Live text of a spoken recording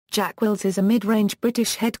Jack Wills is a mid-range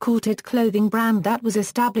British headquartered clothing brand that was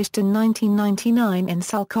established in 1999 in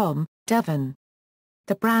Salcombe, Devon.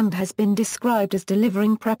 The brand has been described as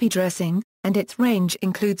delivering preppy dressing, and its range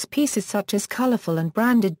includes pieces such as colourful and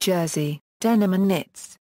branded jersey, denim and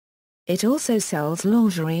knits. It also sells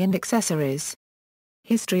lingerie and accessories.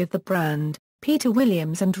 History of the brand: Peter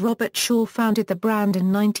Williams and Robert Shaw founded the brand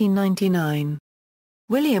in 1999.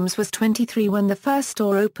 Williams was 23 when the first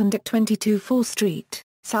store opened at 22 Fore Street,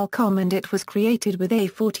 Salcombe, and it was created with a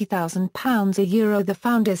 £40,000 a year. The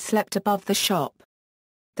founders slept above the shop.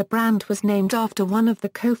 The brand was named after one of the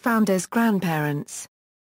co-founders' grandparents.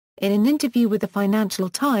 In an interview with the Financial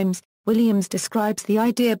Times, Williams describes the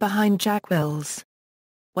idea behind Jack Wills.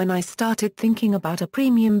 "When I started thinking about a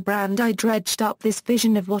premium brand, I dredged up this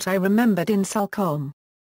vision of what I remembered in Salcombe.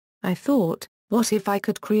 I thought, what if I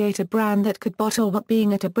could create a brand that could bottle what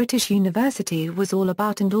being at a British university was all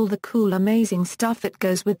about and all the cool, amazing stuff that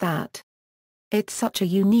goes with that. It's such a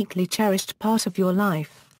uniquely cherished part of your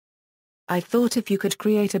life. I thought if you could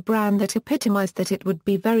create a brand that epitomized that, it would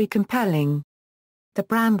be very compelling." The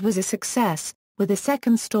brand was a success, with a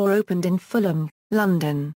second store opened in Fulham,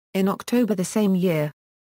 London, in October the same year.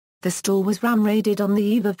 The store was ram-raided on the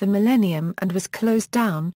eve of the millennium and was closed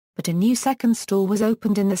down, but a new second store was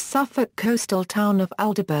opened in the Suffolk coastal town of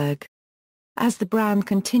Aldeburgh. As the brand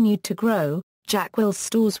continued to grow, Jack Wills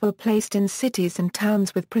stores were placed in cities and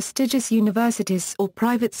towns with prestigious universities or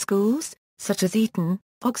private schools, such as Eton,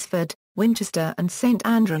 Oxford, Winchester and St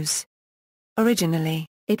Andrews. Originally,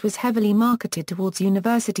 it was heavily marketed towards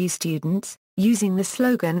university students, using the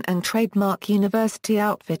slogan and trademark University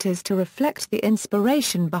Outfitters to reflect the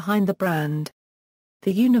inspiration behind the brand.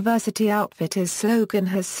 The University Outfitters slogan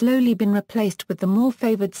has slowly been replaced with the more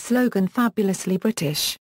favoured slogan Fabulously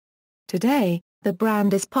British. Today, the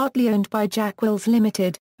brand is partly owned by Jack Wills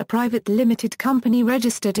Limited, a private limited company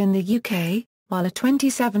registered in the UK, while a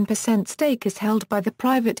 27% stake is held by the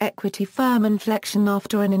private equity firm Inflection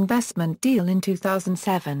after an investment deal in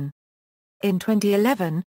 2007. In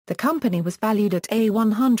 2011, the company was valued at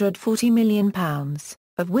 £140 million,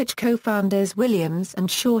 of which co-founders Williams and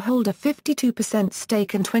Shaw hold a 52%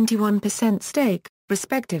 stake and 21% stake,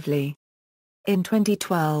 respectively. In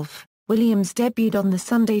 2012, Williams debuted on the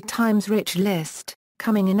Sunday Times Rich list,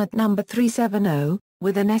 coming in at number 370,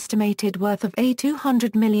 with an estimated worth of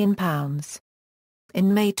 £200 million.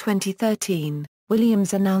 In May 2013,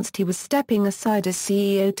 Williams announced he was stepping aside as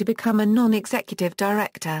CEO to become a non-executive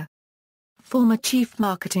director. Former Chief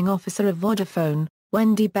Marketing Officer of Vodafone,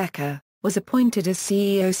 Wendy Becker, was appointed as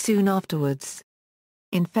CEO soon afterwards.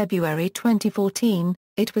 In February 2014,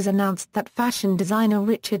 it was announced that fashion designer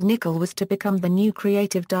Richard Nicholl was to become the new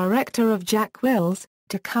creative director of Jack Wills,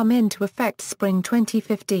 to come into effect spring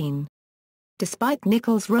 2015. Despite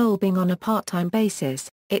Nicholl's role being on a part-time basis,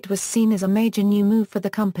 it was seen as a major new move for the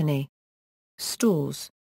company. Stores.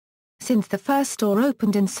 Since the first store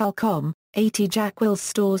opened in Salcombe, 80 Jack Wills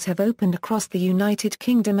stores have opened across the United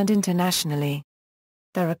Kingdom and internationally.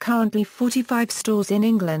 There are currently 45 stores in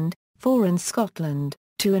England, 4 in Scotland,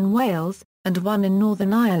 2 in Wales, and 1 in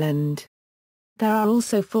Northern Ireland. There are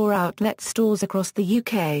also 4 outlet stores across the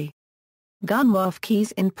UK. Gunwharf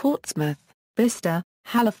Quays in Portsmouth, Bicester,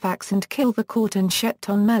 Halifax and Kilvercourt and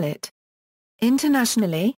Shepton Mallet.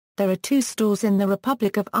 Internationally, there are 2 stores in the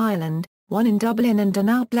Republic of Ireland, 1 in Dublin and an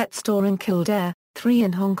outlet store in Kildare, 3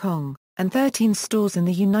 in Hong Kong, and 13 stores in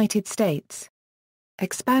the United States.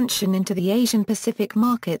 Expansion into the Asian Pacific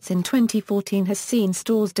markets in 2014 has seen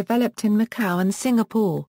stores developed in Macau and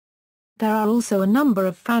Singapore. There are also a number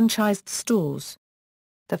of franchised stores.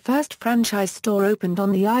 The first franchise store opened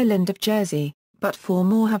on the island of Jersey, but 4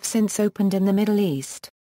 more have since opened in the Middle East,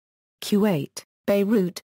 Kuwait,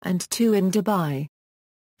 Beirut, and 2 in Dubai.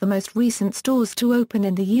 The most recent stores to open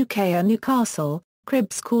in the UK are Newcastle,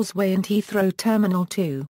 Cribbs Causeway and Heathrow Terminal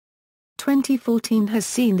 2. 2014 has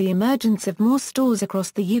seen the emergence of more stores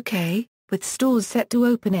across the UK, with stores set to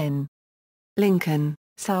open in Lincoln,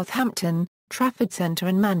 Southampton, Trafford Centre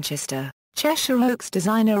and Manchester, Cheshire Oaks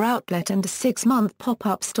Designer Outlet and a 6-month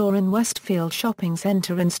pop-up store in Westfield Shopping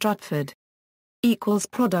Centre in Stratford.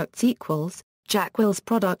 Products Jack Wills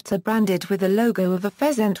products are branded with a logo of a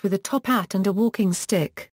pheasant with a top hat and a walking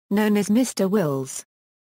stick, known as Mr. Wills.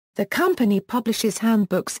 The company publishes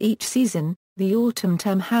handbooks each season, the Autumn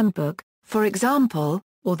Term Handbook, for example,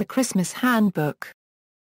 or the Christmas Handbook.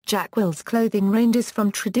 Jack Wills clothing ranges from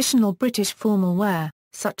traditional British formal wear,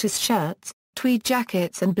 such as shirts, tweed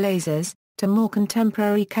jackets and blazers, to more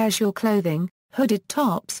contemporary casual clothing, hooded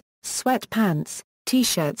tops, sweatpants,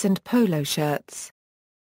 t-shirts and polo shirts.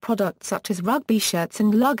 Products such as rugby shirts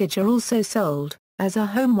and luggage are also sold, as are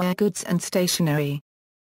homeware goods and stationery.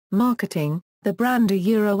 Marketing: the brand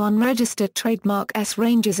unregistered trademark S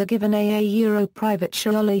ranges are given a private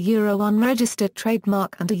Shiola unregistered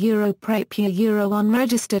trademark and a preppy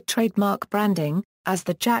unregistered trademark branding, as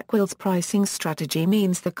the Jack Wills pricing strategy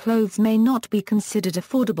means the clothes may not be considered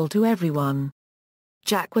affordable to everyone.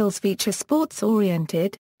 Jack Wills feature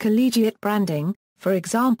sports-oriented, collegiate branding, for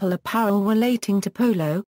example apparel relating to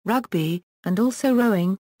polo, rugby, and also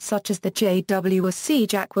rowing, such as the JWSC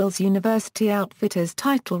Jack Wills University Outfitters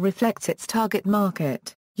title reflects its target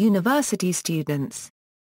market, university students.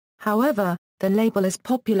 However, the label is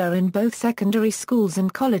popular in both secondary schools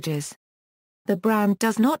and colleges. The brand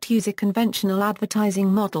does not use a conventional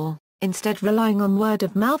advertising model, instead relying on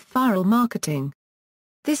word-of-mouth viral marketing.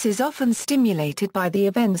 This is often stimulated by the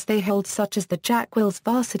events they hold such as the Jack Wills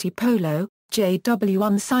Varsity Polo, JW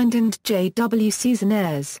Unsigned and JW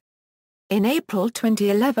Seasonaires. In April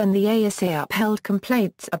 2011 the ASA upheld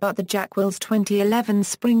complaints about the Jack Wills 2011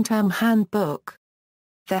 Spring-Term Handbook.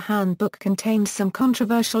 The handbook contained some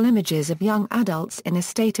controversial images of young adults in a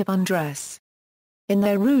state of undress. In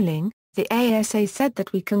their ruling, the ASA said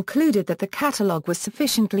that we concluded that the catalogue was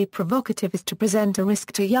sufficiently provocative as to present a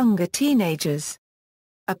risk to younger teenagers.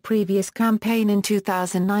 A previous campaign in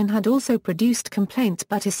 2009 had also produced complaints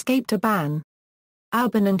but escaped a ban.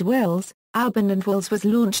 Albin & Wills was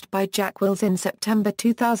launched by Jack Wills in September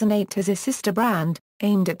 2008 as a sister brand,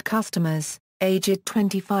 aimed at customers, aged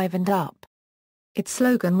 25 and up. Its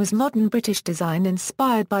slogan was Modern British Design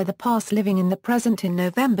inspired by the past living in the present. In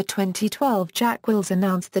November 2012 Jack Wills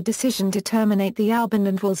announced the decision to terminate the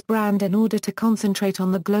Albin & Wills brand in order to concentrate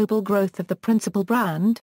on the global growth of the principal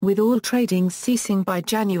brand, with all trading ceasing by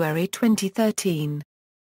January 2013.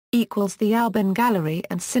 The Albin Gallery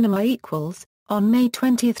and Cinema On May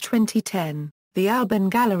 20, 2010, the Albin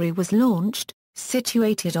Gallery was launched,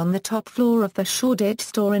 situated on the top floor of the Shoreditch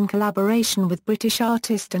store in collaboration with British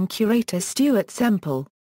artist and curator Stuart Semple.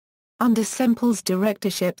 Under Semple's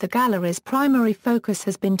directorship the gallery's primary focus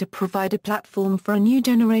has been to provide a platform for a new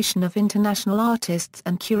generation of international artists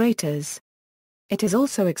and curators. It has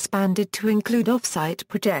also expanded to include off-site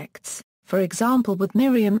projects, for example with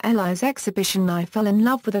Miriam Eli's exhibition I Fell in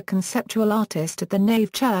Love with a Conceptual Artist at the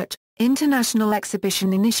Nave Church, international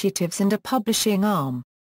exhibition initiatives and a publishing arm.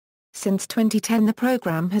 Since 2010 the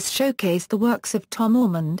program has showcased the works of Tom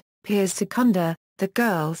Ormond, Piers Secunda, The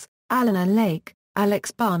Girls, Alana Lake, Alex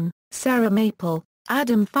Bunn, Sarah Maple,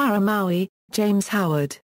 Adam Faramawi, James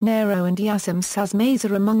Howard, Nero and Yassam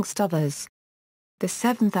Sazmazer amongst others. The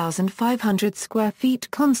 7,500 square feet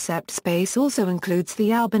concept space also includes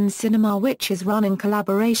the Albin Cinema which is run in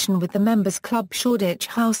collaboration with the Members Club Shoreditch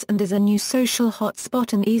House and is a new social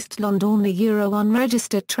hotspot in East London. The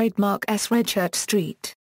unregistered trademark S Redchurch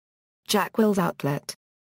Street. Jack Wills Outlet.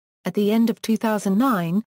 At the end of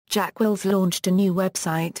 2009, Jack Wills launched a new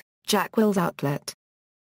website, Jack Wills Outlet.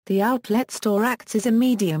 The outlet store acts as a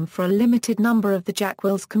medium for a limited number of the Jack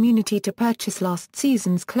Wills community to purchase last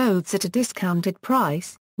season's clothes at a discounted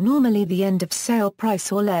price, normally the end of sale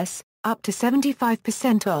price or less, up to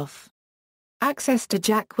 75% off. Access to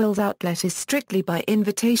Jack Wills Outlet is strictly by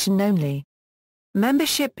invitation only.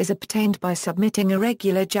 Membership is obtained by submitting a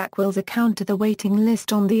regular Jack Wills account to the waiting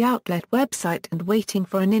list on the outlet website and waiting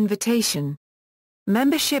for an invitation.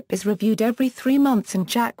 Membership is reviewed every 3 months and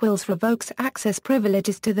Jack Wills revokes access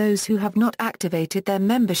privileges to those who have not activated their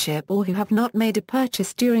membership or who have not made a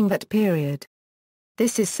purchase during that period.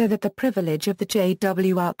 This is so that the privilege of the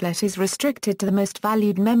JW outlet is restricted to the most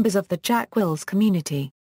valued members of the Jack Wills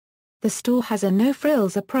community. The store has a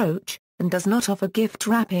no-frills approach, and does not offer gift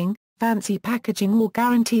wrapping, fancy packaging or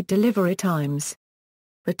guaranteed delivery times.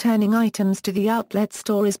 Returning items to the outlet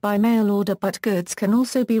store is by mail order but goods can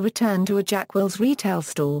also be returned to a Jack Wills retail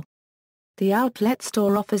store. The outlet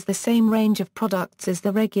store offers the same range of products as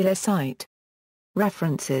the regular site.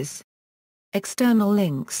 References. External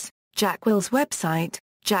links: Jack Wills website,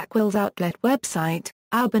 Jack Wills outlet website,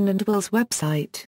 Albin & Wills website.